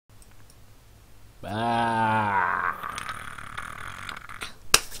Ah.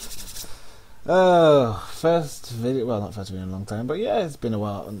 Oh, first video. Well, not first video in a long time, but yeah, it's been a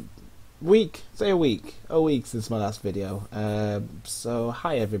while. Week, say a week since my last video. So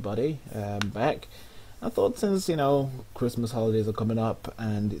hi everybody, back. I thought since Christmas holidays are coming up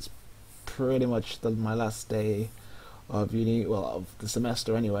and it's pretty much my last day of uni, well, of the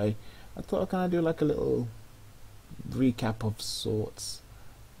semester anyway. I thought I'd kind of do like a little recap of sorts.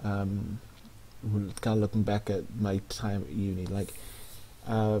 Kind of looking back at my time at uni,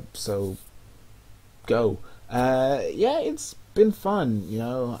 so go. Yeah, it's been fun,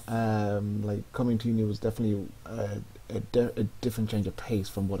 like coming to uni was definitely a different change of pace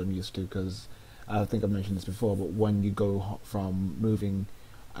from what I'm used to, because I think I've mentioned this before, but when you go from moving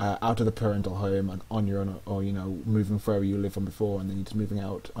out of the parental home and on your own, or moving wherever you lived from before, and then you're just moving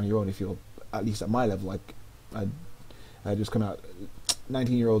out on your own, if you're at least at my level, like I just come out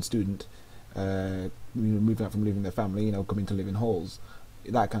 19-year-old student, moving out from leaving their family, coming to live in halls,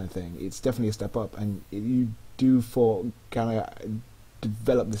 that kind of thing. It's definitely a step up, and you do kind of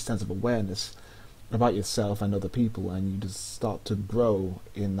develop this sense of awareness about yourself and other people, and you just start to grow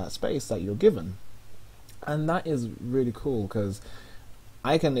in that space that you're given, and that is really cool, because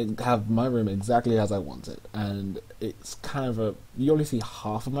I can have my room exactly as I want it, and it's kind of you only see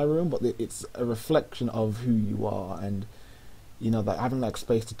half of my room, but it's a reflection of who you are, and that having that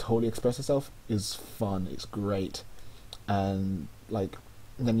space to totally express yourself is fun. It's great, and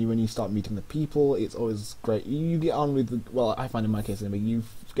then when you start meeting the people, it's always great. You get on with well, I find in my case anyway, you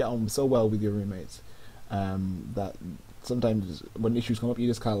get on so well with your roommates that sometimes when issues come up, you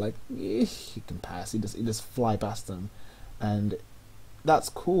just kind of you can pass. You just fly past them, and that's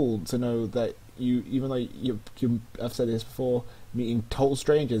cool to know that even though you I've said this before, meeting total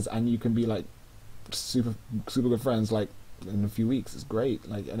strangers and you can be super good friends in a few weeks is great.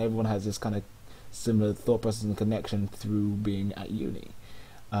 And everyone has this kind of similar thought process and connection through being at uni.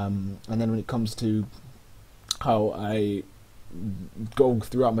 And then when it comes to how I go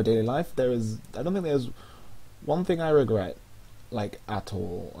throughout my daily life, I don't think there's one thing I regret at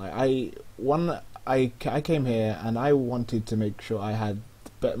all. I came here and I wanted to make sure I had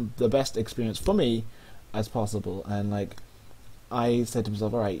the best experience for me as possible, and I said to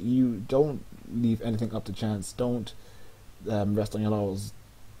myself, alright, you don't leave anything up to chance, don't rest on your laurels,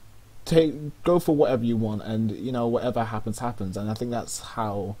 go for whatever you want, and whatever happens, and I think that's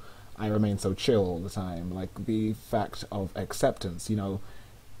how I remain so chill all the time, the fact of acceptance, through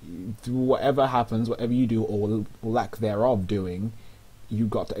whatever happens, whatever you do or lack thereof doing, you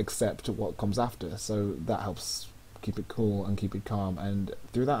got to accept what comes after. So that helps keep it cool and keep it calm, and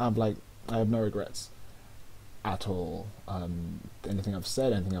through that I have no regrets at all. Anything I've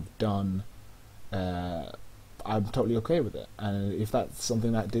said, anything I've done, I'm totally okay with it, and if that's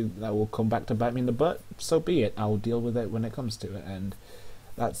something that will come back to bite me in the butt, so be it. I'll deal with it when it comes to it, and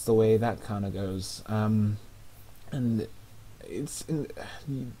that's the way that kind of goes. And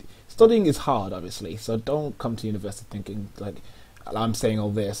studying is hard, obviously, so don't come to university thinking I'm saying all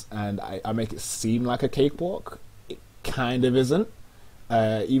this and I make it seem like a cakewalk. It kind of isn't,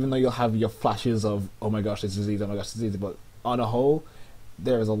 even though you'll have your flashes of, oh my gosh, this is easy, oh my gosh, this is easy, but on a whole,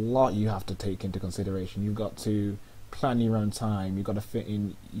 there is a lot you have to take into consideration. You've got to plan your own time. You've got to fit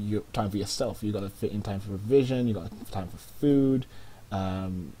in your time for yourself. You've got to fit in time for revision. You've got time for food,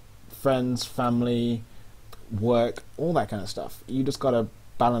 friends, family, work, all that kind of stuff. You just got to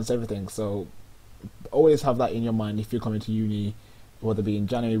balance everything. So always have that in your mind if you're coming to uni, whether it be in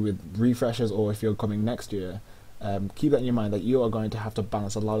January with refreshers or if you're coming next year. Keep that in your mind, that you are going to have to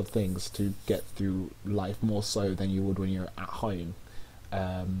balance a lot of things to get through life, more so than you would when you're at home.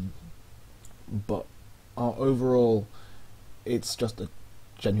 But overall, it's just a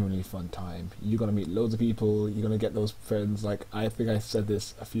genuinely fun time. You're going to meet loads of people, you're going to get those friends. I think I said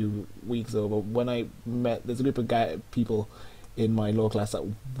this a few weeks ago, but when I met, there's a group of people in my law class that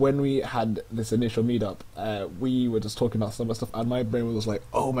when we had this initial meetup, we were just talking about some of the stuff, and my brain was like,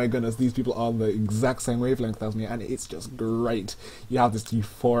 oh my goodness, these people are on the exact same wavelength as me, and it's just great. You have this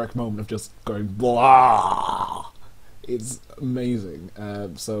euphoric moment of just going blah. It's amazing.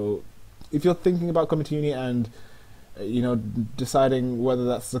 So if you're thinking about coming to uni and deciding whether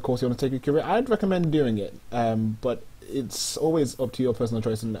that's the course you want to take your career, I'd recommend doing it, but it's always up to your personal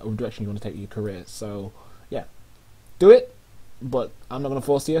choice in what direction you want to take your career. So yeah, do it, but I'm not going to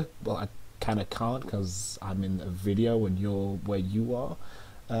force you. Well, I kind of can't, because I'm in a video and you're where you are.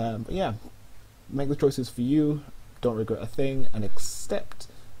 But yeah, make the choices for you, don't regret a thing, and accept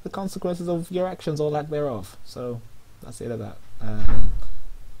the consequences of your actions or lack thereof. So that's it of that.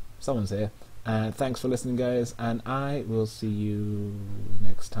 Someone's here. Thanks for listening, guys, and I will see you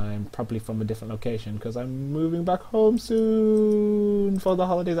next time, probably from a different location because I'm moving back home soon for the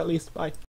holidays at least. Bye.